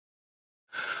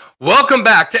Welcome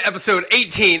back to episode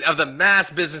 18 of the Mass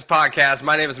Business Podcast.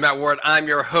 My name is Matt Ward. I'm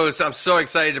your host. I'm so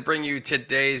excited to bring you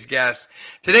today's guest.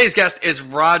 Today's guest is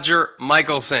Roger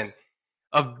Michelson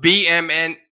of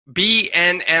BNMC.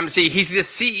 He's the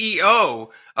CEO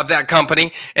of that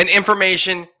company, an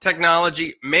information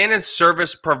technology managed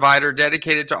service provider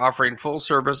dedicated to offering full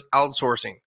service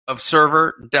outsourcing of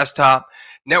server, desktop,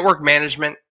 network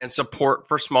management, and support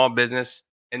for small business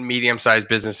and medium-sized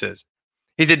businesses.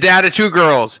 He's a dad of 2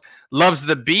 girls, loves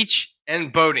the beach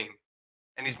and boating,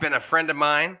 and he's been a friend of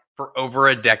mine for over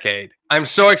a decade. I'm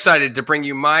so excited to bring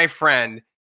you my friend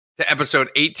to episode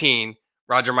 18,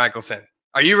 Roger Michelson.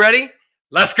 Are you ready?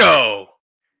 Let's go.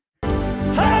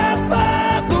 High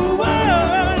five the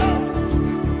world.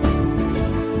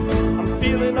 I'm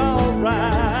feeling all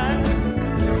right.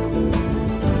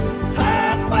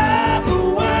 High five the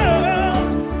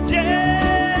world. Yeah.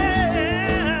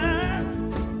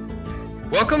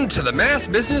 Welcome to the Mass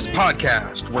Business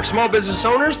Podcast, where small business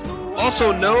owners,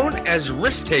 also known as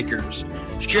risk takers,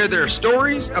 share their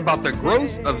stories about the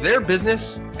growth of their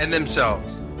business and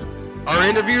themselves. Our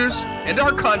interviews and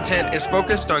our content is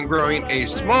focused on growing a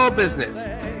small business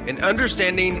and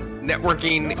understanding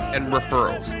networking and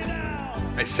referrals.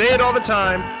 I say it all the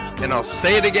time, and I'll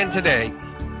say it again today.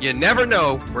 You never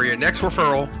know where your next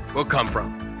referral will come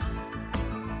from.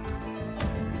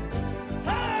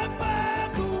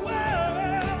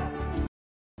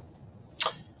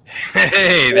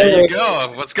 Hey, there you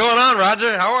go. What's going on,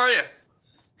 Roger? How are you?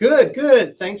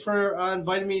 Good. Thanks for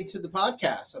inviting me to the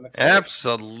podcast. I'm excited.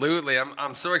 Absolutely.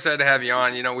 I'm so excited to have you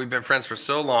on. You know, we've been friends for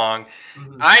so long.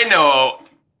 Mm-hmm. I know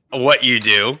what you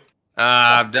do.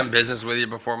 I've done business with you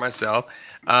before myself.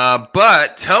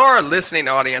 But tell our listening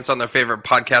audience on their favorite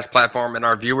podcast platform and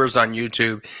our viewers on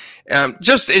YouTube,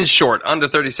 just in short, under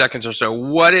 30 seconds or so,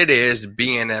 what it is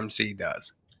BNMC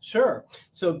does. Sure.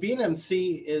 So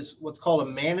BNMC is what's called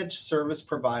a managed service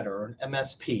provider, or an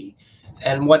MSP.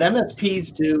 And what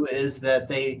MSPs do is that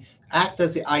they act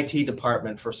as the IT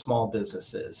department for small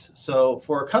businesses. So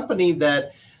for a company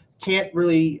that can't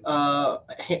really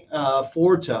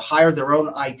afford to hire their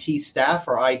own IT staff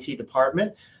or IT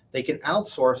department, they can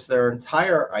outsource their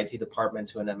entire IT department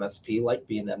to an MSP like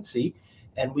BNMC.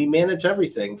 And we manage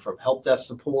everything from help desk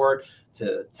support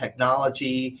to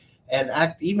technology, and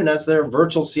act even as their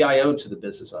virtual CIO to the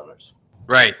business owners.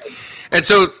 Right. And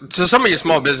so some of your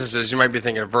small businesses, you might be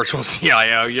thinking of virtual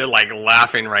CIO. You're like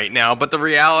laughing right now. But the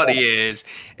reality is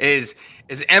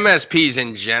MSPs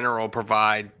in general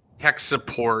provide tech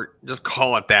support. Just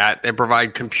call it that. They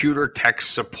provide computer tech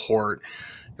support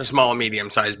for small and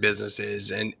medium-sized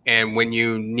businesses. And when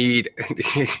you need,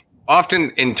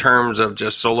 often in terms of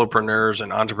just solopreneurs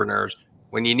and entrepreneurs,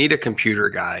 when you need a computer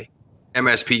guy,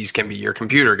 MSPs can be your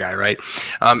computer guy, right?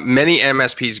 Many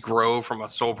MSPs grow from a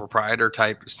sole proprietor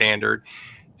type standard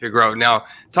to grow. Now,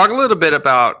 talk a little bit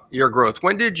about your growth.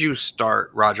 When did you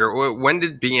start, Roger? When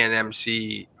did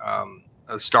BNMC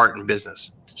start in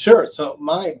business? Sure. So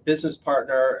my business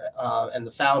partner and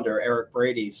the founder, Eric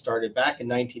Brady, started back in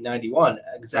 1991,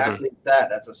 exactly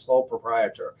that, as a sole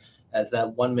proprietor, as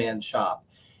that one-man shop.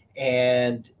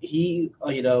 And he,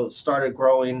 started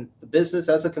growing the business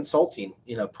as a consulting,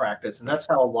 practice. And that's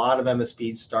how a lot of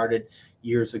MSPs started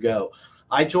years ago.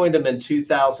 I joined him in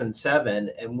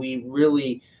 2007, and we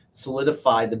really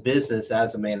solidified the business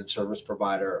as a managed service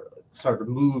provider, sort of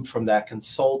moved from that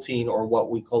consulting, or what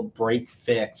we call break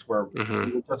fix, where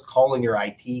you're just calling your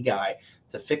IT guy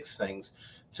to fix things,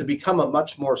 to become a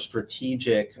much more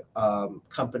strategic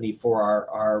company for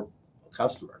our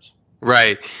customers.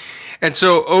 Right. And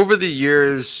so over the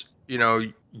years,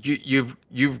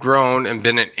 you've grown and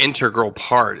been an integral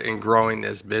part in growing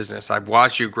this business. I've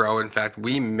watched you grow. In fact,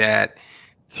 we met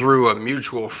through a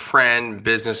mutual friend,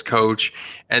 business coach,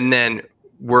 and then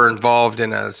we're involved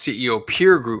in a CEO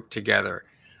peer group together.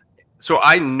 So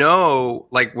I know,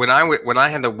 like when I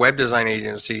had the web design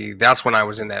agency, that's when I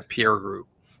was in that peer group.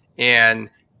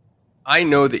 And I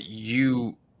know that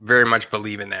you very much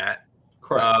believe in that.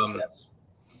 Correct. Yes.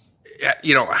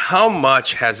 How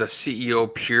much has a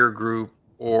CEO peer group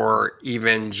or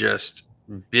even just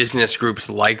business groups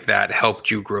like that helped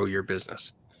you grow your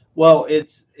business? Well,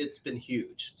 it's been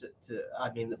huge.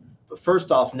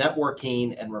 First off,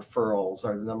 networking and referrals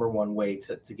are the number one way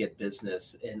to get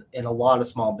business in a lot of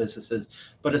small businesses,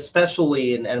 but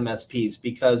especially in MSPs,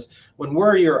 because when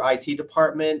we're your IT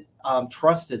department,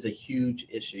 trust is a huge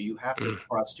issue. You have to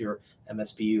trust your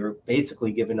MSP. You're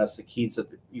basically giving us the keys of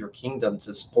your kingdom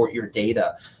to support your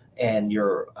data. And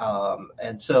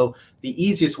so the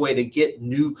easiest way to get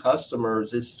new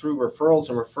customers is through referrals,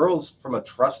 and referrals from a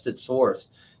trusted source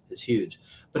is huge.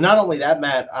 But not only that,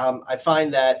 Matt, I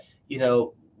find that,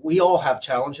 we all have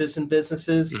challenges in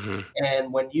businesses. Mhm.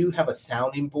 And when you have a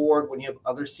sounding board, when you have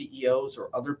other CEOs or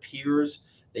other peers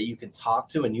that you can talk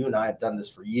to, and you and I have done this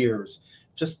for years,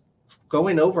 just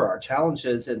going over our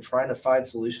challenges and trying to find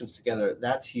solutions together,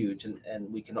 that's huge.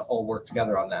 And we can all work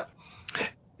together on that.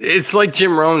 It's like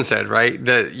Jim Rohn said, right?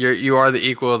 That you are the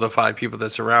equal of the 5 people that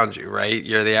surround you, right?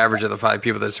 You're the average of the 5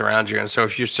 people that surround you. And so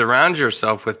if you surround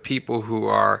yourself with people who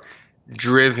are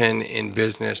driven in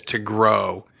business to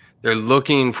grow, they're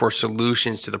looking for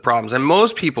solutions to the problems. And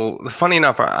most people, funny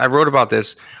enough, I wrote about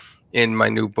this in my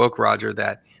new book, Roger,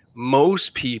 that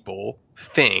most people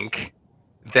think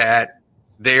that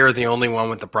they are the only one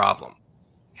with the problem.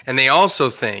 And they also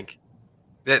think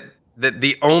that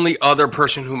the only other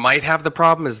person who might have the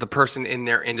problem is the person in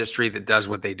their industry that does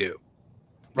what they do.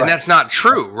 Right. And that's not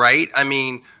true, right? I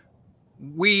mean,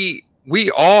 we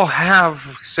all have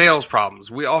sales problems.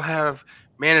 We all have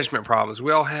management problems.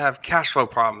 We all have cash flow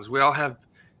problems. We all have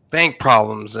bank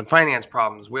problems and finance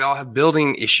problems. We all have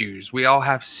building issues. We all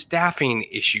have staffing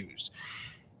issues.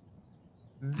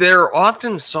 They're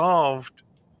often solved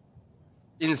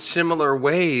in similar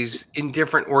ways in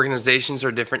different organizations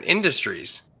or different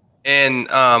industries. And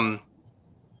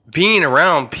being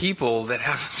around people that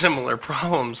have similar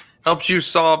problems helps you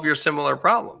solve your similar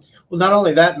problems. Well, not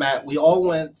only that, Matt, we all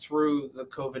went through the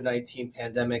COVID-19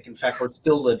 pandemic. In fact, we're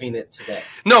still living it today.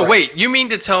 No, Right. wait, you mean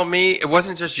to tell me it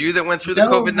wasn't just you that went through the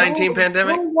COVID-19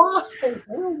 pandemic?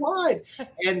 Worldwide.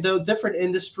 And though different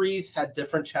industries had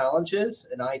different challenges,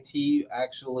 and IT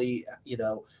actually,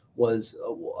 was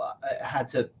had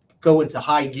to go into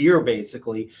high gear,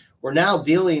 basically. We're now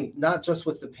dealing not just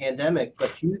with the pandemic, but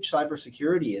huge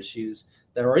cybersecurity issues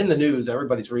that are in the news.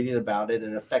 Everybody's reading about it,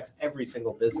 and it affects every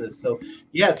single business. So,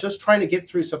 yeah, just trying to get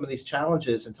through some of these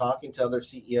challenges and talking to other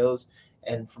CEOs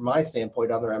and, from my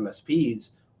standpoint, other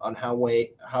MSPs on how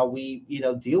we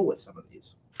deal with some of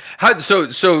these.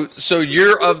 So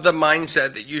you're of the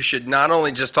mindset that you should not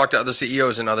only just talk to other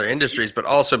CEOs in other industries, but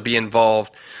also be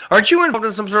involved. Aren't you involved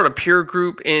in some sort of peer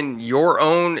group in your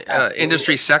own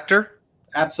industry sector?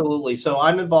 Absolutely. So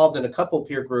I'm involved in a couple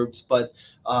peer groups, but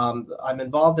I'm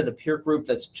involved in a peer group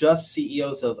that's just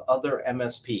CEOs of other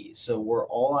MSPs. So we're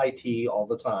all IT all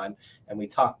the time, and we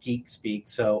talk geek speak.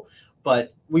 So,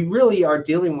 but we really are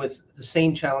dealing with the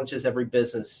same challenges every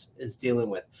business is dealing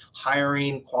with: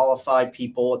 hiring qualified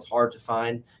people. It's hard to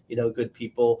find, good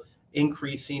people.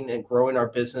 Increasing and growing our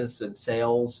business and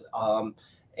sales.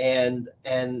 And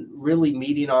really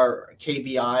meeting our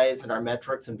KPIs and our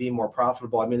metrics and being more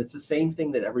profitable. I mean, it's the same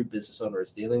thing that every business owner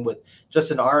is dealing with.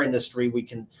 Just in our industry, we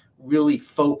can really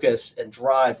focus and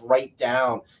drive right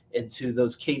down into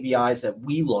those KPIs that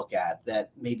we look at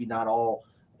that maybe not all,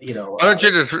 Why don't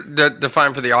you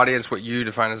define for the audience what you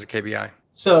define as a KPI?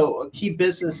 So a key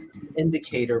business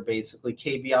indicator, basically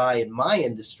KPI in my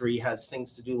industry, has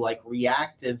things to do like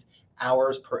reactive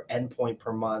hours per endpoint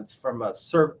per month from a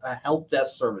help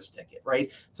desk service ticket,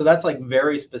 right? So that's like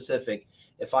very specific.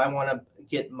 If I want to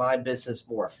get my business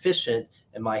more efficient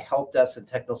and my help desk and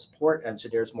technical support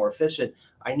engineers more efficient,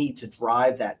 I need to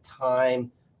drive that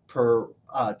time per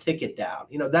ticket down.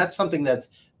 That's something that's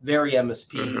very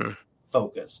MSP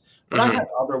focused. But I have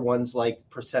other ones like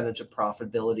percentage of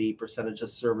profitability, percentage of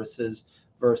services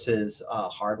versus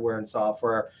hardware and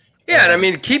software. Yeah, and I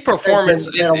mean, key performance.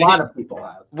 And a lot of people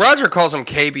have. Roger calls them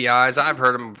KPIs. I've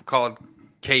heard him called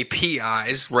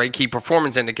KPIs, right? Key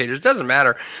performance indicators. Doesn't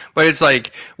matter, but it's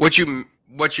like what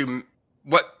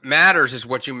matters is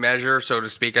what you measure, so to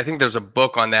speak. I think there's a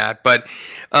book on that, but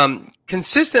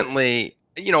consistently,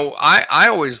 I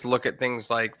always look at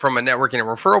things like from a networking and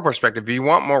referral perspective. If you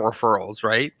want more referrals,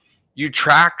 right? You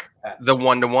track the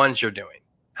one-to-ones you're doing.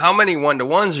 How many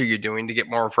one-to-ones are you doing to get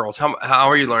more referrals? How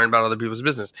are you learning about other people's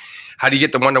business? How do you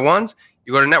get the one-to-ones?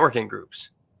 You go to networking groups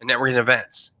and networking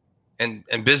events and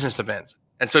business events.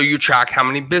 And so you track how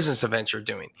many business events you're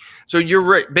doing. So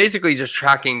you're basically just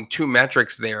tracking 2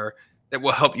 metrics there that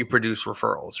will help you produce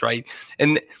referrals, right?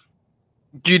 And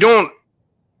you don't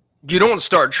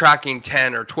start tracking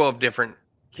 10 or 12 different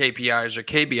KPIs or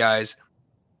KBIs.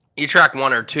 You track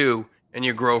 1 or 2 and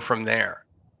you grow from there.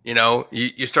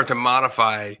 You start to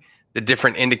modify the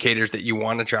different indicators that you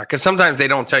want to track, because sometimes they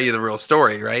don't tell you the real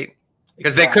story, right?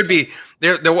 Because they could be,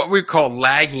 they're what we call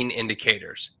lagging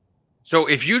indicators. So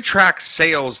if you track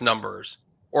sales numbers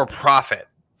or profit,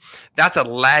 that's a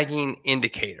lagging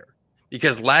indicator,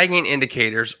 because lagging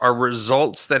indicators are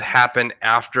results that happen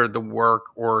after the work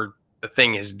or the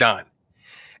thing is done.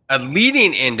 A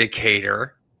leading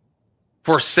indicator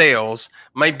for sales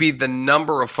might be the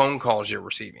number of phone calls you're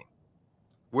receiving,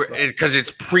 because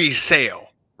it's pre-sale,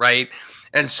 right?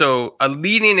 And so a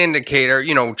leading indicator,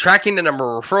 tracking the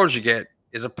number of referrals you get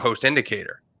is a post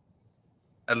indicator.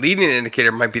 A leading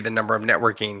indicator might be the number of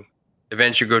networking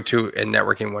events you go to and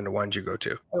networking one-to-ones you go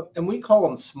to. And we call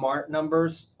them smart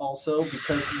numbers also,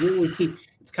 because really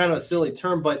it's kind of a silly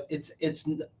term, but it's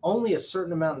only a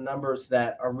certain amount of numbers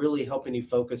that are really helping you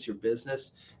focus your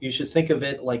business. You should think of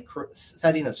it like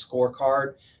setting a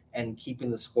scorecard and keeping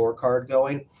the scorecard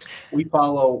going. We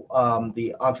follow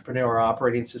the Entrepreneur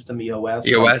Operating System, EOS,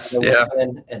 yeah,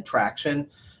 and Traction.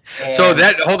 And so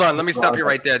hold on, let me stop you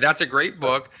right there. That's a great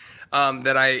book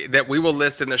that we will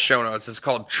list in the show notes. It's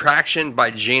called Traction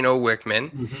by Gino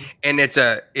Wickman, and it's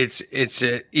a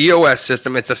EOS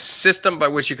system. It's a system by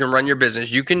which you can run your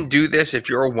business. You can do this if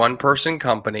you're a one-person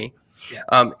company.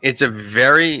 Yeah. It's a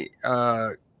very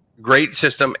great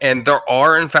system, and there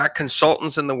are in fact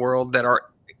consultants in the world that are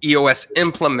EOS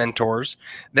implementors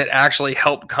that actually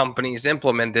help companies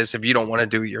implement this if you don't want to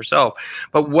do it yourself.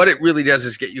 But what it really does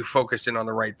is get you focused in on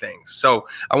the right things. So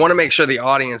I want to make sure the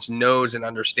audience knows and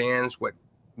understands what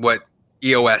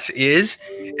EOS is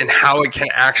and how it can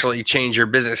actually change your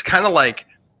business. Kind of like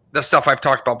the stuff I've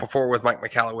talked about before with Mike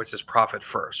Michalowicz's Profit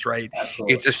First, right?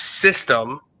 Absolutely. It's a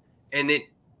system, and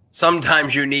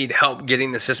sometimes you need help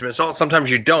getting the system installed. Sometimes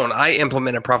you don't. I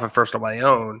implemented Profit First on my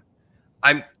own.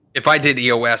 If I did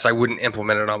EOS, I wouldn't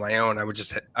implement it on my own. I would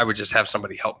just have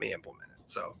somebody help me implement it.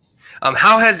 So,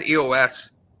 how has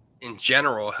EOS in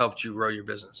general helped you grow your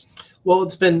business? Well,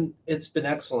 it's been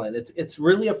excellent. It's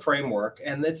really a framework,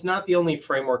 and it's not the only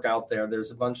framework out there.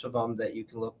 There's a bunch of them that you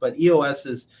can look, but EOS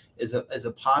is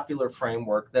a popular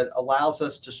framework that allows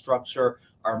us to structure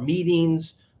our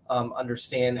meetings,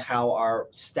 understand how our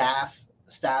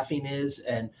staffing is,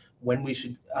 and when we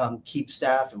should keep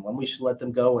staff and when we should let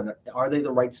them go, and are they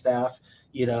the right staff,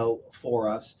 for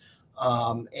us.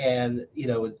 And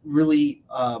it really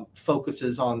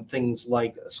focuses on things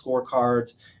like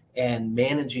scorecards and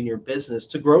managing your business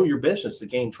to grow your business, to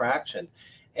gain traction.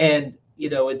 And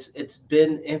it's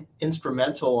been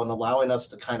instrumental in allowing us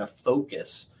to kind of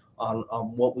focus on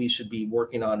what we should be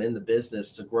working on in the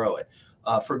business to grow it.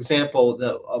 For example,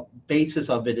 the basis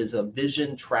of it is a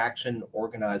Vision Traction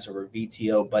Organizer, or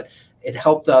VTO, but it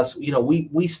helped us.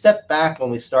 We stepped back when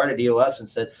we started EOS and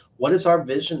said, what is our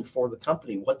vision for the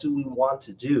company? What do we want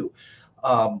to do?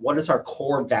 What is our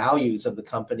core values of the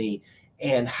company?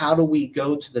 And how do we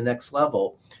go to the next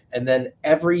level? And then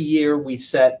every year we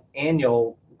set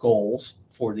annual goals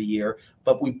for the year,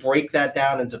 but we break that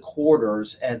down into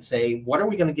quarters and say, what are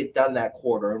we going to get done that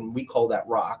quarter? And we call that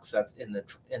rocks. That's in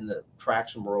the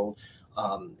traction world.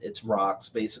 It's rocks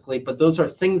basically, but those are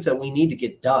things that we need to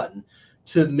get done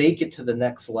to make it to the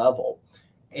next level,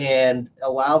 and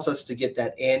allows us to get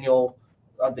that annual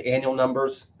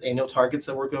numbers, annual targets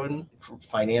that we're going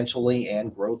financially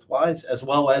and growth wise, as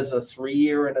well as a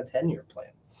 3-year and a 10-year plan.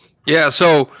 Yeah.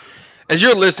 So as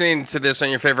you're listening to this on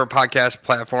your favorite podcast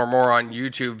platform or on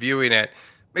YouTube viewing it,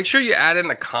 make sure you add in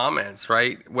the comments,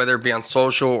 right? Whether it be on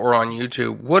social or on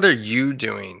YouTube, what are you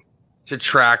doing to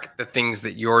track the things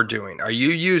that you're doing? Are you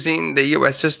using the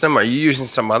EOS system? Are you using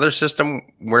some other system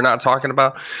we're not talking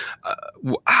about?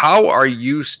 How are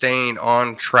you staying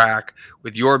on track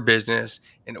with your business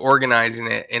and organizing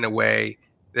it in a way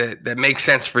that makes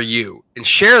sense for you? And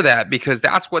share that, because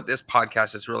that's what this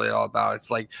podcast is really all about. It's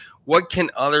like, what can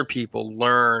other people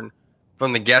learn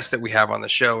from the guests that we have on the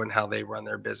show and how they run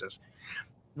their business?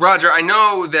 Roger, I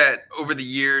know that over the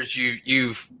years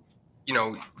you've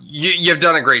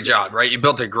done a great job, right? You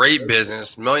built a great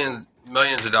business, millions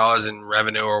of dollars in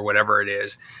revenue or whatever it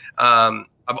is.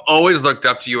 I've always looked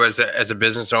up to you as a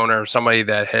business owner, somebody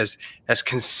that has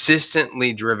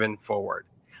consistently driven forward.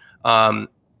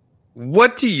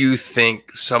 What do you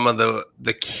think some of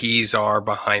the keys are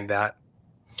behind that?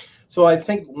 So I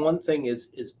think one thing is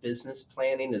business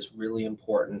planning is really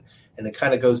important. And it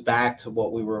kind of goes back to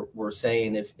what we were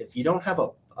saying. If you don't have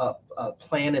a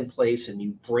plan in place and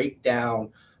you break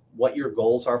down what your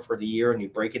goals are for the year and you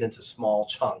break it into small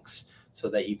chunks so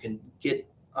that you can get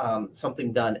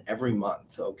something done every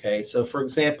month. Okay. So for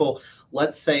example,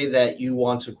 let's say that you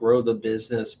want to grow the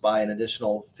business by an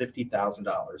additional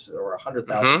 $50,000 or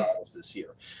 $100,000 this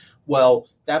year. Well,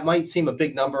 that might seem a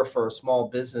big number for a small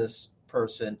business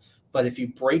person, but if you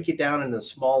break it down into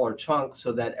smaller chunks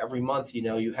so that every month,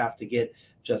 you have to get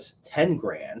just 10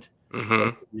 grand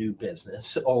new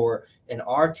business, or in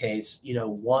our case,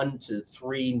 1 to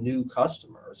 3 new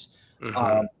customers,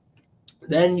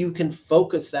 then you can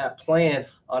focus that plan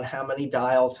on how many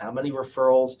dials, how many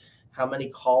referrals, how many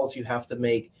calls you have to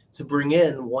make to bring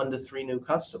in 1 to 3 new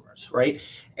customers, right?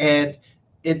 And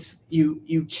it's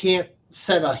you can't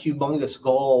set a humongous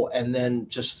goal and then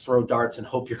just throw darts and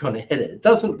hope you're going to hit it. It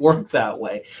doesn't work that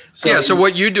way. So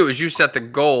what you do is you set the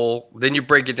goal, then you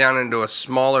break it down into a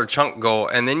smaller chunk goal,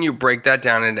 and then you break that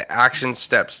down into action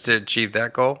steps to achieve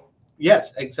that goal.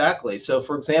 Yes, exactly. So,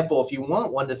 for example, if you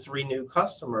want 1 to 3 new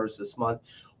customers this month,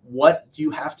 what do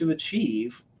you have to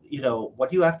achieve? What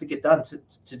do you have to get done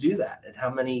to do that? And how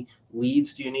many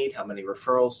leads do you need? How many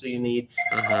referrals do you need?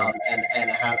 Mm-hmm.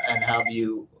 And how do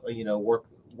you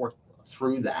work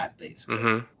through that basically?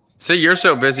 Mm-hmm. So you're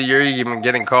so busy, you're even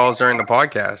getting calls during the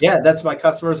podcast. Yeah, that's my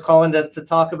customers calling to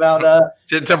talk about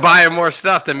to buy more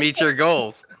stuff to meet your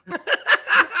goals.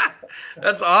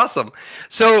 That's awesome.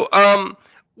 So,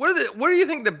 what do you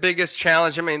think the biggest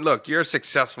challenge? I mean, look, you're a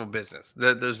successful business.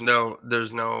 There's no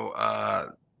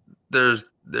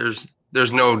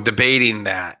debating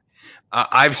that.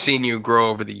 I've seen you grow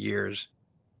over the years,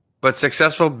 but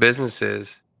successful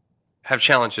businesses have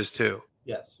challenges too.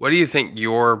 Yes. What do you think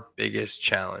your biggest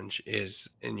challenge is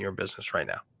in your business right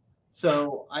now?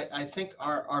 So I think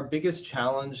our biggest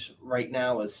challenge right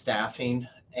now is staffing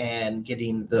and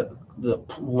getting the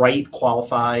right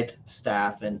qualified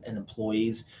staff and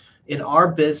employees. In our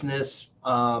business,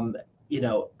 our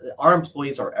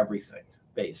employees are everything,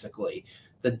 basically.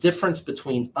 The difference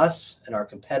between us and our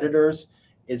competitors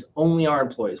is only our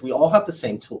employees. We all have the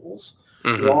same tools.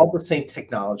 Mm-hmm. We all have the same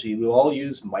technology. We all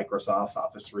use Microsoft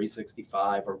Office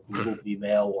 365 or Google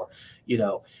Gmail, or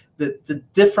the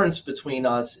difference between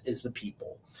us is the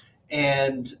people.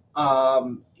 And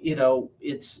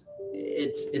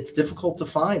it's difficult to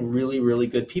find really, really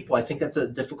good people. I think that's a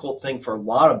difficult thing for a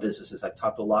lot of businesses. I've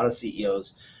talked to a lot of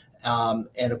CEOs.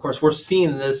 And of course, we're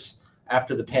seeing this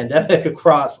after the pandemic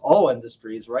across all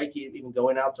industries, right? Even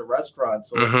going out to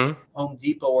restaurants or Mm-hmm. Home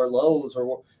Depot or Lowe's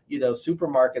or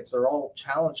supermarkets, they're all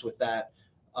challenged with that.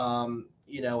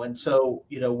 And so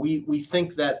we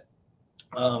think that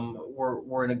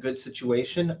we're in a good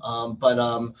situation,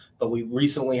 but we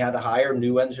recently had to hire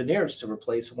new engineers to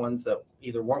replace ones that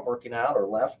either weren't working out or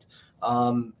left,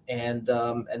 and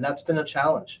that's been a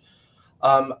challenge.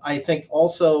 I think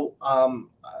also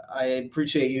I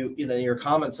appreciate your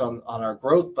comments on our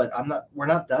growth, but we're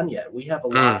not done yet. We have a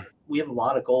lot. We have a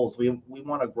lot of goals. We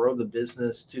want to grow the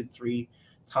business 2-3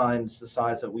 times the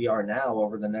size that we are now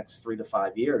over the next 3 to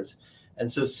 5 years. And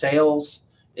so sales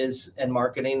and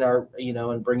marketing are,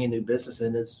 and bringing new business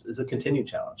in is a continued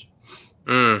challenge.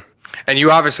 And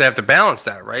you obviously have to balance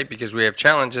that, right? Because we have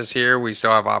challenges here. We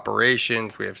still have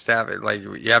operations. We have staff. Like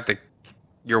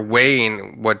you're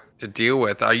weighing what to deal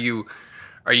with. Are you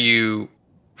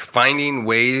finding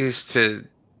ways to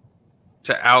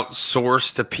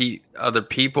outsource to other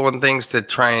people and things to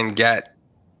try and get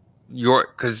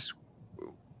because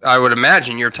I would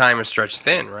imagine your time is stretched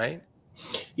thin, right?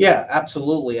 Yeah,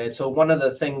 absolutely. And so one of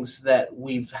the things that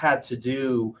we've had to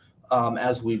do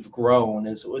as we've grown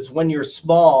is when you're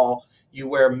small, you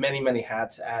wear many, many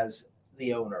hats as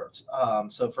the owners.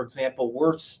 So for example,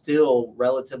 we're still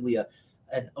relatively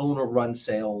an owner-run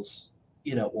sales,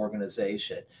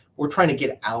 organization. We're trying to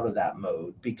get out of that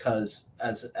mode because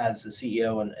as the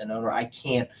CEO and owner, I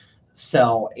can't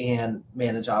sell and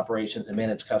manage operations and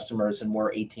manage customers and wear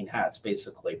 18 hats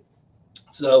basically.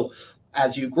 So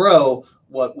as you grow,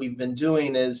 what we've been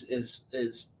doing is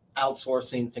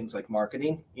outsourcing things like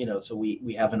marketing. So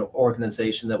we have an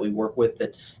organization that we work with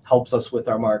that helps us with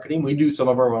our marketing. We do some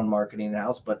of our own marketing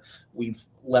in-house, but we've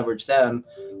leveraged them.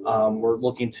 We're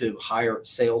looking to hire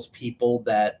salespeople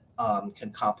that can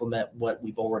complement what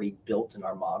we've already built in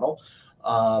our model.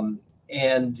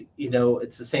 And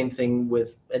it's the same thing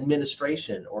with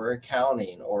administration or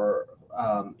accounting or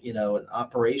in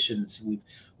operations.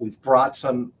 We've brought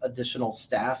some additional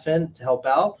staff in to help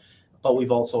out, but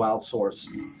we've also outsourced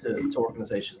to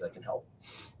organizations that can help.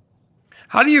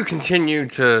 How do you continue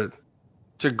to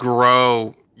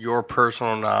grow your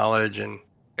personal knowledge and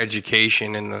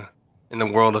education in the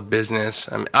world of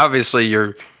business? I mean, obviously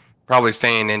you're probably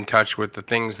staying in touch with the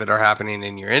things that are happening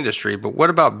in your industry, but what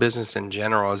about business in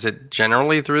general? Is it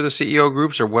generally through the CEO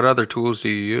groups, or what other tools do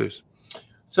you use?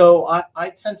 So I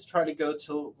tend to try to go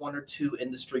to 1 or 2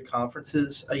 industry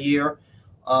conferences a year.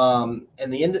 And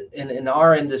in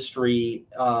our industry,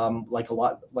 like a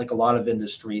lot of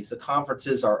industries, the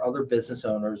conferences are other business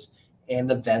owners and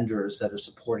the vendors that are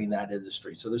supporting that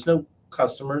industry. So there's no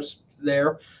customers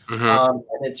there. Mm-hmm.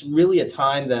 And it's really a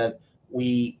time that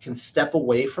we can step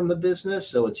away from the business.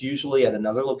 So it's usually at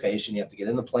another location. You have to get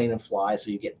in the plane and fly.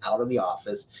 So you get out of the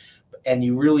office and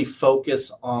you really focus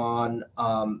on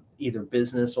either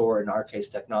business or, in our case,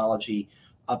 technology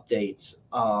updates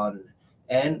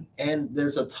and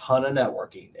there's a ton of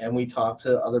networking, and we talk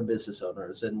to other business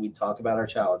owners, and we talk about our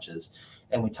challenges,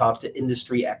 and we talk to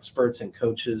industry experts and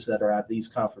coaches that are at these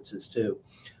conferences too.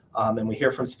 And we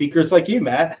hear from speakers like you,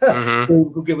 Matt,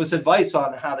 who give us advice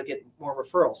on how to get more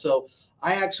referrals. So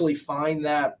I actually find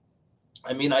that,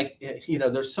 I mean,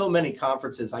 there's so many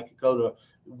conferences. I could go to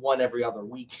one every other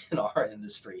week in our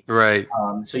industry. Right.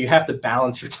 So you have to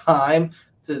balance your time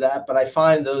to that. But I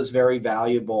find those very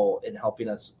valuable in helping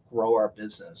us grow our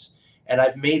business. And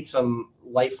I've made some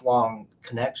lifelong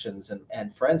connections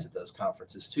and friends at those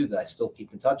conferences too that I still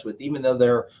keep in touch with, even though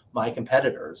they're my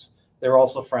competitors. They're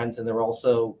also friends, and they're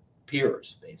also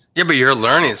peers, basically. Yeah, but you're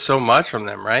learning so much from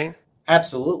them, right?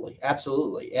 Absolutely.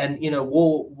 And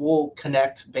we'll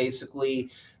connect basically.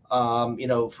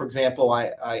 For example,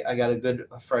 I got a good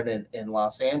friend in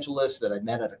Los Angeles that I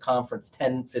met at a conference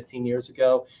 10, 15 years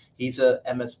ago. He's a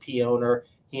MSP owner.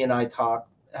 He and I talk,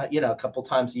 a couple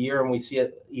times a year, and we see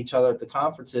each other at the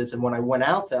conferences. And when I went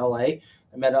out to LA,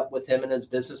 I met up with him and his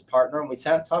business partner, and we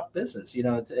sat and talked business,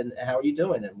 and how are you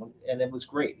doing? And it was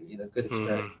great, good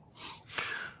experience.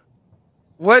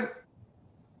 What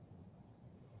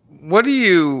do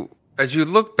you, as you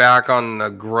look back on the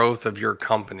growth of your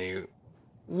company,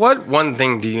 what one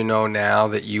thing do you know now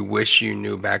that you wish you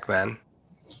knew back then?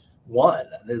 One,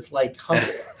 there's like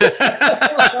hundreds.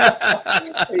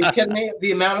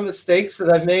 The amount of mistakes that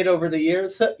I've made over the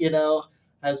years,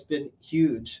 has been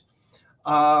huge.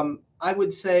 I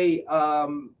would say, I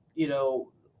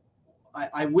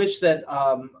wish that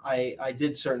I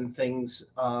did certain things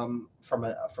from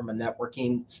a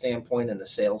networking standpoint and a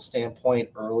sales standpoint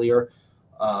earlier.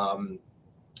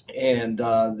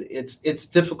 It's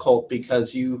difficult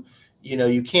because you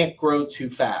can't grow too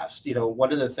fast.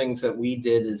 One of the things that we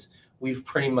did is we've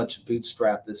pretty much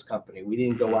bootstrapped this company. We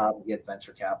didn't go out and get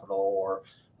venture capital or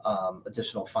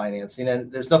additional financing.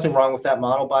 And there's nothing wrong with that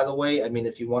model, by the way. I mean,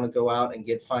 if you want to go out and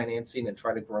get financing and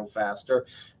try to grow faster,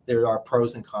 there are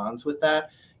pros and cons with that.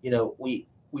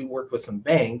 We worked with some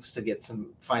banks to get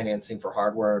some financing for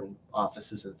hardware and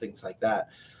offices and things like that.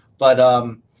 But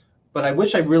I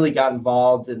wish I really got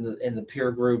involved in the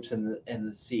peer groups and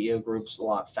the CEO groups a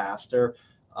lot faster,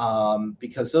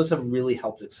 because those have really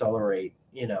helped accelerate,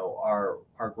 our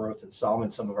growth and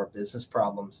solving some of our business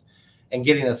problems and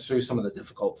getting us through some of the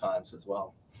difficult times as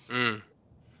well.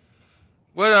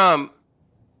 What are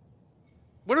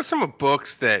some of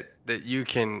books that you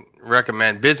can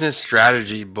recommend, business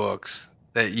strategy books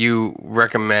that you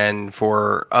recommend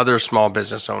for other small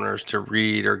business owners to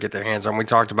read or get their hands on? We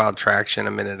talked about Traction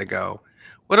a minute ago.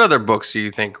 What other books do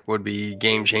you think would be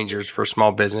game changers for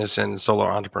small business and solo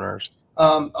entrepreneurs?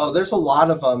 There's a lot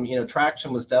of them.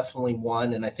 Traction was definitely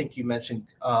one, and I think you mentioned,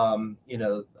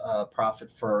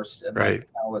 Profit First. And right.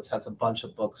 Alex has a bunch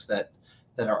of books that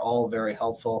are all very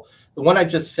helpful. The one I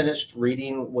just finished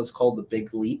reading was called The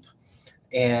Big Leap.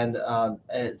 And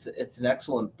it's an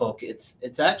excellent book.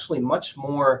 It's actually much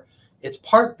more, it's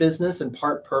part business and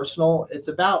part personal. It's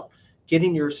about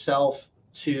getting yourself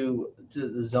to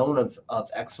the zone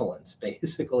of excellence,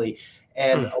 basically.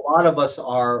 And a lot of us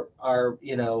are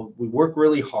we work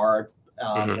really hard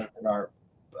in our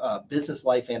business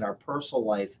life and our personal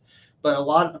life, but a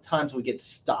lot of times we get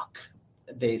stuck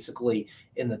basically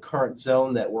in the current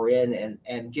zone that we're in,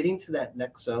 and getting to that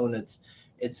next zone.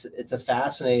 It's a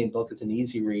fascinating book. It's an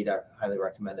easy read. I highly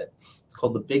recommend it. It's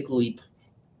called The Big Leap.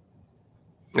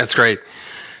 That's great.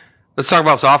 Let's talk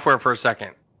about software for a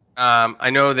second. I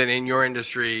know that in your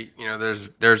industry, there's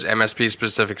MSP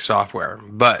specific software,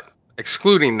 but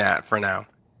excluding that for now,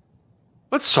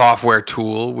 what software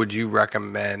tool would you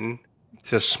recommend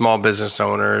to small business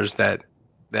owners that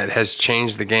has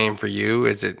changed the game for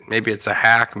you? Maybe it's a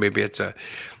hack, maybe it's a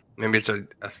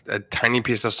tiny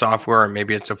piece of software, or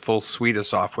maybe it's a full suite of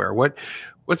software. What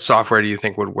software do you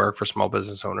think would work for small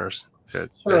business owners to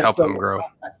help them grow?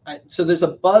 So there's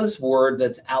a buzzword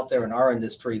that's out there in our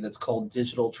industry that's called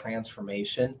digital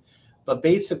transformation. But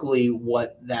basically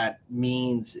what that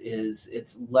means is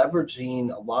it's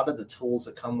leveraging a lot of the tools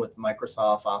that come with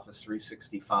Microsoft Office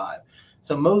 365.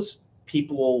 So most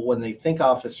people, when they think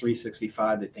Office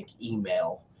 365, they think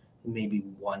email, maybe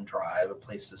OneDrive, a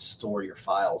place to store your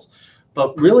files.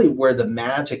 But really where the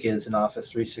magic is in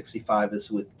Office 365 is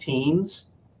with Teams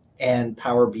and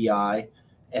Power BI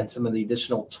and some of the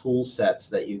additional tool sets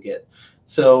that you get.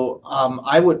 So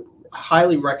I would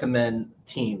highly recommend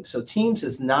Teams. So Teams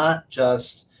is not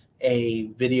just a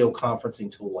video conferencing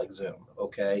tool like Zoom,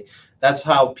 okay? That's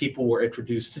how people were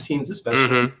introduced to Teams,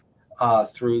 especially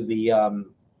through the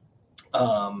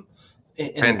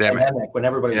pandemic, when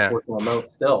everybody was working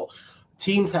remote still.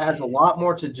 Teams has a lot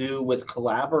more to do with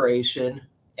collaboration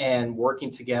and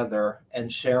working together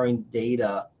and sharing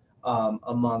data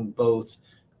among both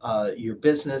your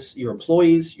business, your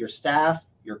employees, your staff,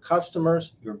 your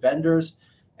customers, your vendors.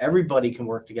 Everybody can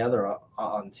work together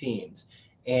on Teams.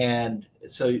 And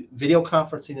so video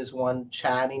conferencing is one,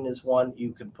 chatting is one.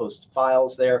 You can post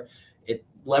files there. It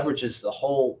leverages the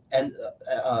whole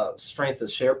strength of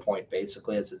SharePoint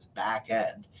basically as its back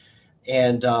end.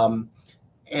 And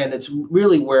it's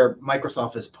really where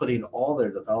Microsoft is putting all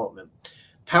their development.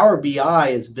 Power BI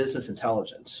is business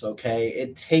intelligence, okay?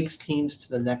 It takes Teams to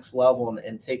the next level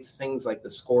and takes things like the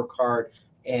scorecard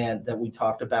and that we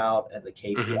talked about and the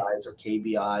KPIs or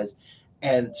KBIs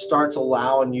and starts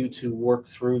allowing you to work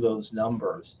through those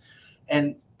numbers.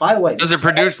 And by the way, does it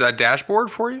produce that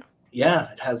dashboard for you?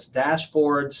 Yeah, it has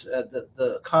dashboards.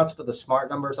 The concept of the smart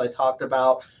numbers I talked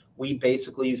about, we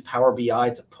basically use Power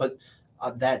BI to put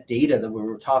that data that we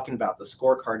were talking about, the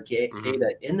scorecard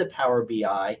data in the Power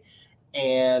BI,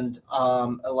 and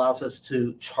allows us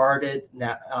to chart it,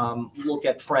 look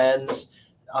at trends,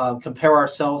 compare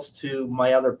ourselves to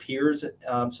my other peers.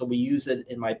 So we use it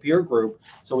in my peer group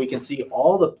so we can see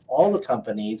all the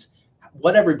companies,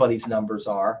 what everybody's numbers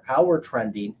are, how we're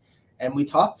trending, and we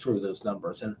talk through those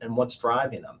numbers and what's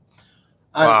driving them.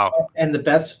 Wow. And the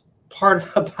best part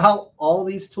about all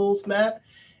these tools, Matt,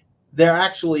 they're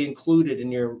actually included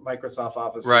in your Microsoft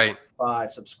Office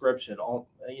 365 subscription.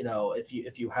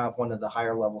 If you have one of the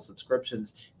higher level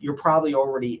subscriptions, you probably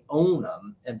already own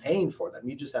them and paying for them.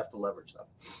 You just have to leverage them.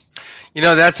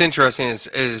 That's interesting.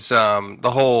 Is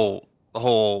the whole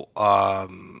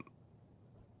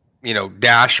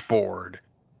dashboard.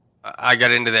 I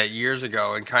got into that years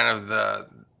ago, and kind of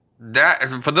that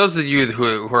for those of you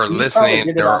who are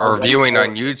listening or viewing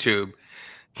on YouTube.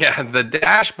 Yeah, the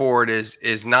dashboard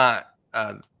is not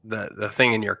the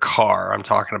thing in your car I'm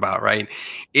talking about, right?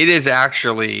 It is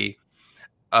actually,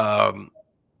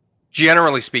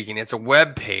 generally speaking, it's a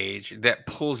web page that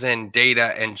pulls in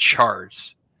data and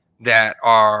charts that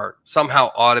are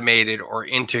somehow automated or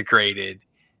integrated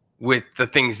with the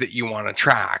things that you want to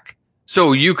track.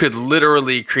 So you could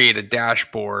literally create a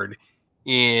dashboard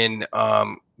in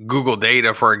Google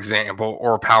Data, for example,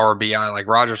 or Power BI, like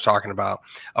Roger's talking about,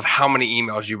 of how many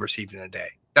emails you received in a day.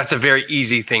 That's a very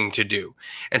easy thing to do.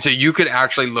 And so you could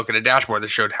actually look at a dashboard that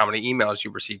showed how many emails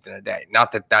you received in a day.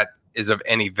 Not that that is of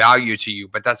any value to you,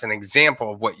 but that's an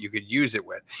example of what you could use it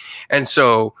with. And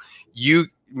so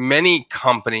many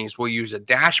companies will use a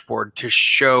dashboard to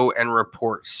show and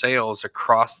report sales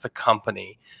across the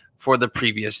company for the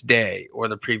previous day or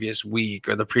the previous week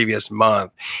or the previous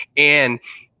month. And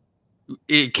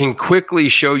it can quickly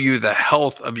show you the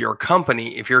health of your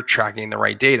company if you're tracking the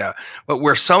right data. But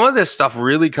where some of this stuff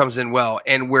really comes in well,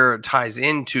 and where it ties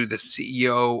into the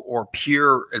CEO or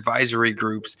peer advisory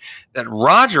groups that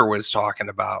Roger was talking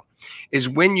about, is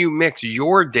when you mix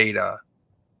your data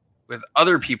with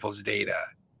other people's data,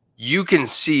 you can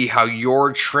see how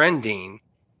you're trending.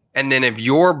 And then if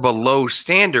you're below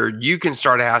standard, you can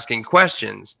start asking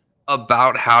questions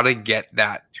about how to get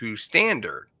that to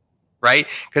standard. Right?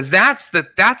 Because that's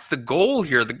the goal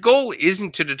here. The goal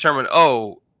isn't to determine,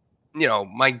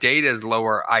 my data is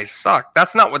lower, I suck.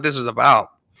 That's not what this is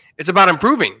about. It's about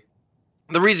improving.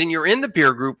 The reason you're in the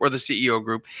peer group or the CEO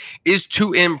group is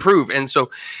to improve. And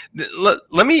so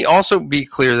let me also be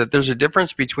clear that there's a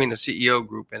difference between a CEO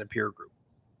group and a peer group.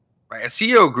 Right? A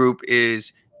CEO group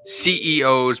is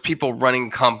CEOs, people running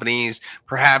companies.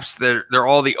 Perhaps they're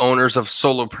all the owners of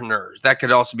solopreneurs. That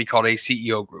could also be called a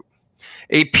CEO group.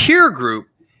 A peer group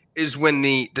is when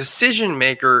the decision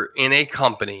maker in a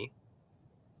company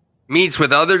meets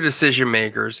with other decision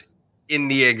makers in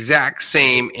the exact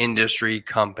same industry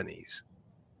companies.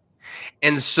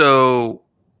 And so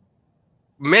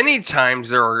many times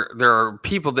there are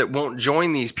people that won't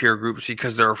join these peer groups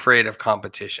because they're afraid of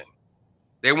competition.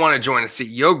 They want to join a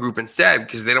CEO group instead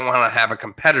because they don't want to have a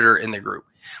competitor in the group.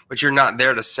 But you're not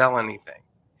there to sell anything.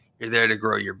 You're there to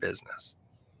grow your business.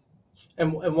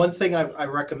 And one thing I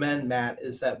recommend, Matt,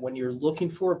 is that when you're looking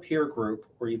for a peer group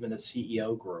or even a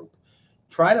CEO group,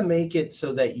 try to make it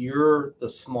so that you're the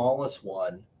smallest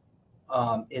one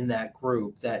in that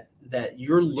group, that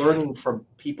you're learning from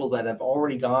people that have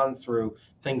already gone through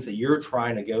things that you're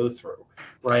trying to go through,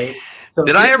 right? So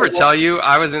did I ever tell you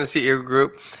I was in a CEO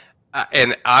group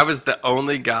and I was the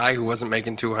only guy who wasn't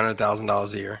making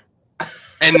 $200,000 a year?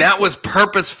 And that was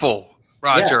purposeful.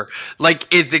 Roger, like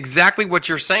it's exactly what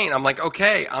you're saying. I'm like,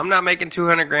 okay, I'm not making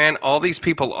 200 grand. All these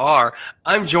people are.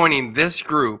 I'm joining this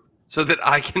group so that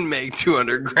I can make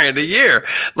 200 grand a year.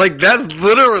 Like that's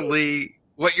literally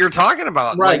what you're talking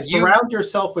about. Right. Like, you, Surround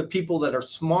yourself with people that are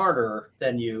smarter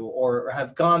than you or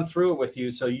have gone through it with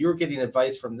you, so you're getting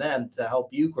advice from them to help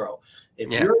you grow. If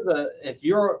Yeah.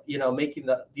 you're making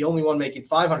the only one making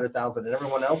 500,000 and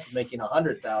everyone else is making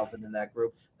 100,000 in that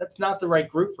group, that's not the right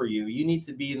group for you. You need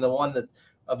to be in the one that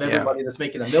of everybody that's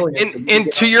making $1 million. so you can and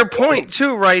get to on your the board. point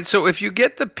too, right? So if you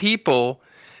get the people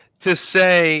to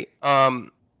say,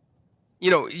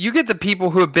 you get the people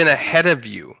who have been ahead of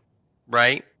you,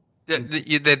 right?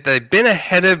 That they've been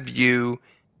ahead of you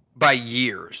by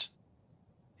years.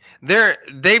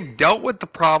 They've dealt with the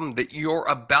problem that you're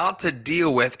about to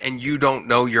deal with, and you don't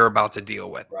know you're about to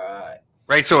deal with.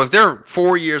 Right. So if they're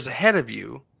 4 years ahead of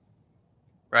you,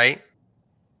 right,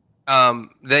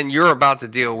 then you're about to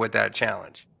deal with that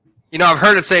challenge. I've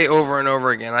heard it say over and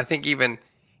over again. I think even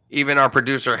our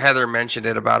producer Heather mentioned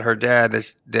it about her dad,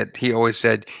 that he always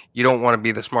said, you don't want to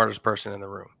be the smartest person in the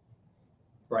room.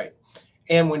 Right.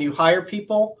 And when you hire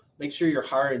people, make sure you're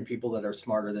hiring people that are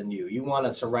smarter than you. You want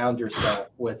to surround yourself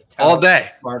with all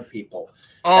day, smart people.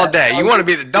 All day. You want to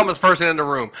be the dumbest person in the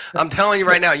room. I'm telling you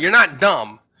right now, you're not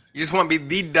dumb. You just want to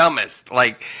be the dumbest.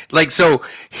 Like, so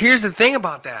here's the thing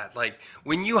about that. Like,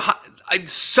 when you,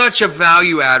 it's such a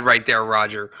value add right there,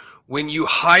 Roger. When you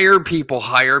hire people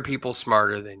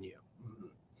smarter than you.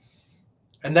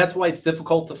 And that's why it's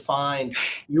difficult to find.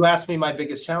 You asked me my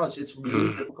biggest challenge. It's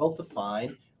really difficult to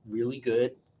find really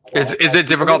good. Is it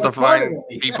difficult to find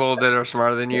people that are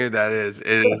smarter than you? That is,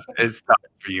 it's tough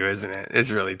for you, isn't it? It's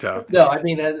really tough. No, I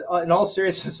mean, in all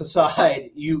seriousness aside,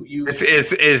 it's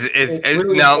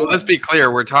really now. important. Let's be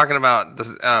clear. We're talking about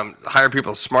hire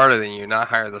people smarter than you, not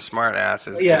hire the smart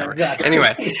asses. Yeah, exactly.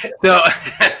 Anyway,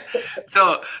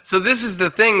 so this is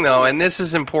the thing, though, and this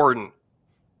is important.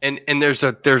 And there's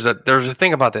a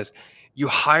thing about this. You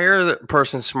hire the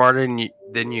person smarter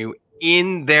than you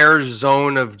in their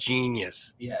zone of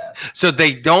genius. Yeah. So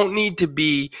they don't need to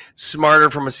be smarter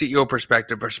from a CEO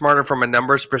perspective or smarter from a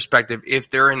numbers perspective if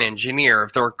they're an engineer,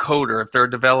 if they're a coder, if they're a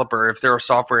developer, if they're a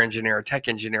software engineer, a tech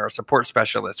engineer, a support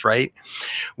specialist, right?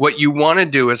 What you want to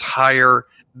do is hire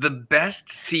the best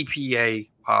CPA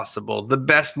possible, the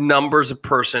best numbers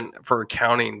person for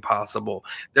accounting possible.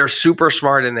 They're super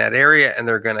smart in that area and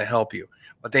they're going to help you.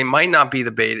 But they might not be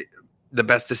the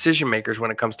best decision makers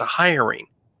when it comes to hiring.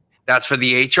 That's for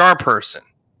the HR person,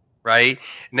 right?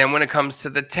 And then when it comes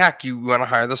to the tech, you want to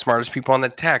hire the smartest people on the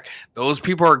tech. Those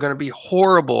people are going to be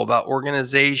horrible about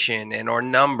organization or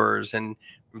numbers and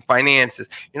finances.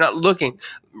 You're not looking.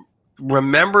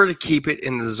 Remember to keep it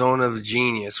in the zone of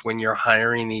genius when you're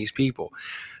hiring these people.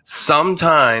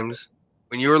 Sometimes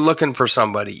when you're looking for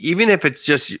somebody, even if it's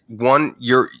just one,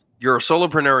 you're a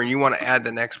solopreneur and you want to add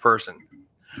the next person.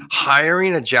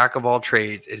 Hiring a jack of all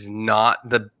trades is not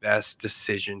the best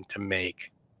decision to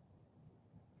make.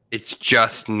 It's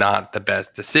just not the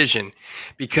best decision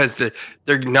because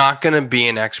they're not going to be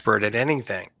an expert at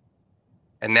anything.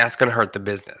 And that's going to hurt the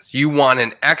business. You want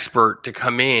an expert to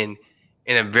come in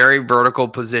a very vertical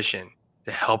position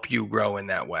to help you grow in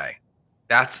that way.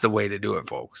 That's the way to do it,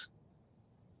 folks.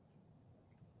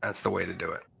 That's the way to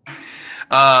do it.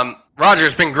 Roger,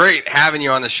 it's been great having you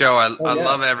on the show. I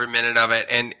love every minute of it.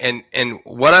 And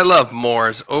what I love more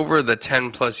is over the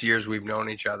 10 plus years we've known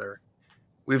each other,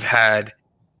 we've had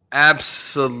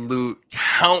absolute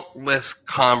countless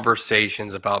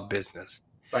conversations about business.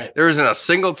 Right. There isn't a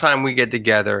single time we get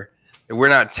together that we're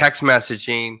not text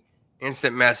messaging,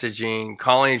 instant messaging,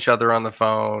 calling each other on the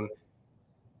phone.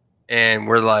 And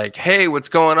we're like, hey, what's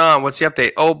going on? What's the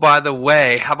update? Oh, by the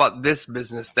way, how about this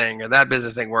business thing or that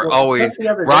business thing? We're always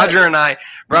Roger and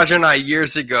I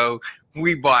years ago,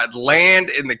 we bought land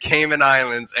in the Cayman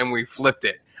Islands and we flipped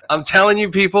it. I'm telling you,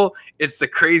 people, it's the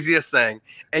craziest thing.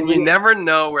 And you never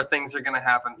know where things are going to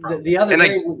happen from. The other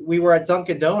day, we were at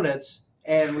Dunkin' Donuts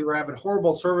and we were having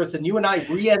horrible service, and you and I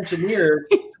re-engineered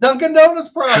Dunkin' Donuts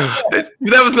process.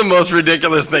 That was the most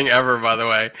ridiculous thing ever, by the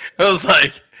way. I was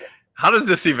like, how does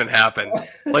this even happen?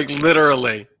 Like,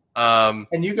 literally.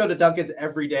 And you go to Dunkin's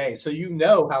every day, so you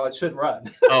know how it should run.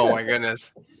 Oh, my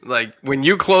goodness. Like, when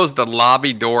you close the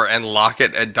lobby door and lock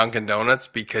it at Dunkin' Donuts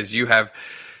because you have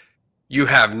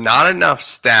not enough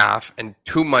staff and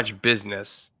too much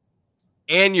business,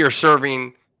 and you're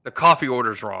serving the coffee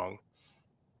orders wrong.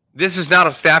 This is not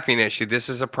a staffing issue. This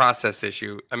is a process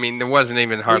issue. I mean, there wasn't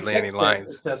even hardly any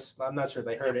lines. I'm not sure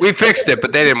they heard it. We fixed it,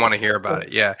 but they didn't want to hear about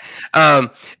it. Yeah.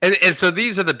 And so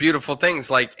these are the beautiful things.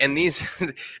 Like, and these,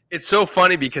 it's so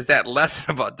funny because that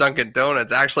lesson about Dunkin'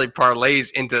 Donuts actually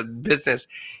parlays into business.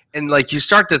 And like, you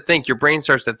start to think, your brain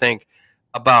starts to think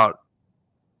about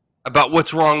about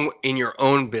what's wrong in your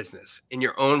own business, in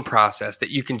your own process,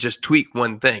 that you can just tweak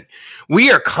one thing.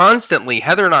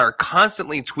 Heather and I are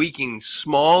constantly tweaking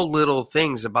small little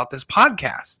things about this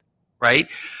podcast, right?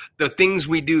 The things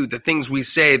we do, the things we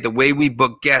say, the way we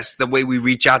book guests, the way we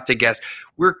reach out to guests.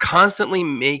 We're constantly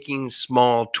making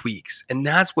small tweaks. And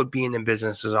that's what being in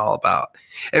business is all about.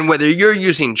 And whether you're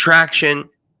using Traction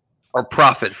or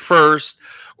Profit First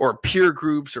or peer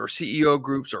groups or CEO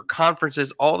groups or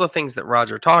conferences, all the things that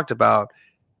Roger talked about,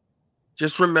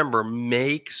 just remember,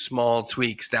 make small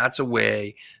tweaks. That's a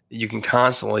way that you can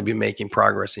constantly be making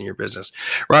progress in your business.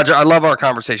 Roger, I love our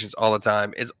conversations all the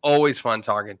time. It's always fun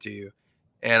talking to you.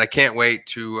 And I can't wait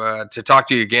to talk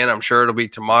to you again. I'm sure it'll be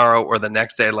tomorrow or the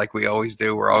next day like we always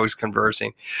do. We're always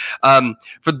conversing.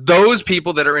 For those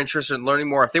people that are interested in learning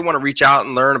more, if they want to reach out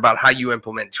and learn about how you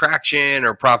implement Traction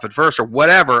or Profit First or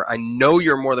whatever, I know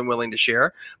you're more than willing to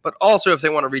share. But also if they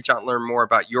want to reach out and learn more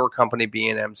about your company,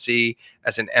 BNMC,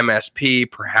 as an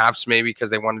MSP, perhaps maybe because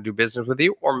they want to do business with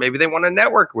you, or maybe they want to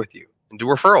network with you and do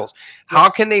referrals. How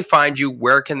can they find you?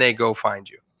 Where can they go find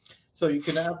you? So you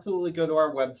can absolutely go to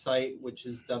our website, which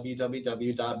is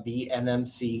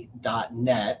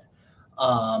www.bnmc.net.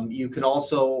 You can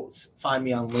also find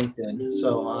me on LinkedIn.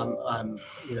 So I'm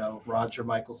Roger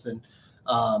Michelson,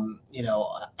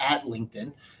 at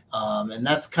LinkedIn. And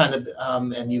that's kind of,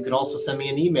 and you can also send me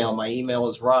an email. My email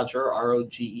is Roger,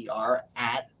 ROGER,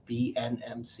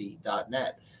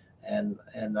 @bnmc.net. And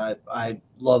I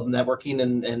love networking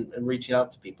and reaching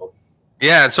out to people.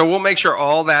 Yeah, so we'll make sure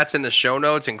all that's in the show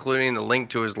notes, including the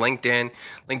link to his LinkedIn,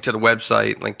 link to the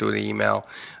website, link to the email.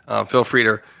 Feel free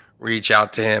to reach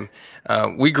out to him.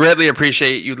 We greatly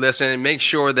appreciate you listening. Make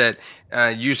sure that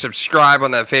you subscribe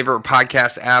on that favorite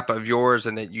podcast app of yours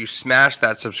and that you smash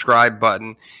that subscribe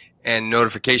button and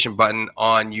notification button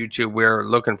on YouTube. We're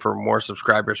looking for more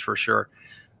subscribers for sure.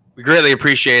 We greatly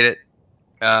appreciate it.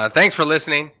 Thanks for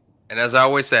listening. And as I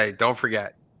always say, don't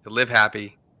forget to live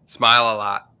happy, smile a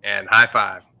lot, and high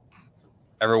five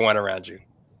everyone around you.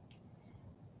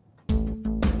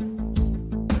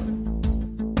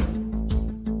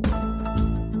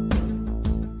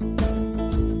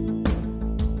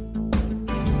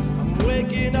 I'm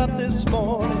waking up this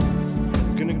morning,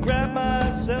 gonna grab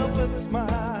myself a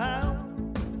smile.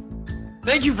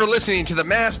 Thank you for listening to the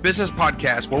Mass Business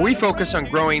Podcast, where we focus on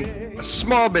growing a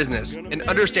small business and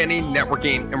understanding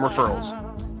networking and referrals.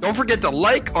 Don't forget to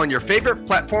like on your favorite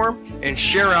platform and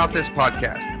share out this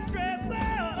podcast.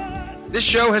 This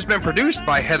show has been produced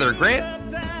by Heather Grant,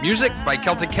 music by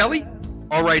Celtic Kelly,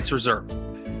 all rights reserved.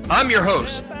 I'm your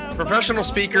host, professional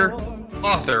speaker,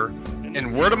 author,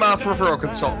 and word-of-mouth referral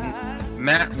consultant,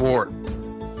 Matt Ward.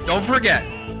 Don't forget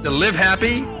to live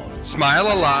happy,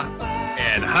 smile a lot,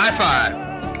 and high five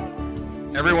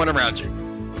everyone around you.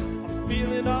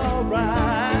 Feeling all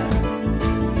right.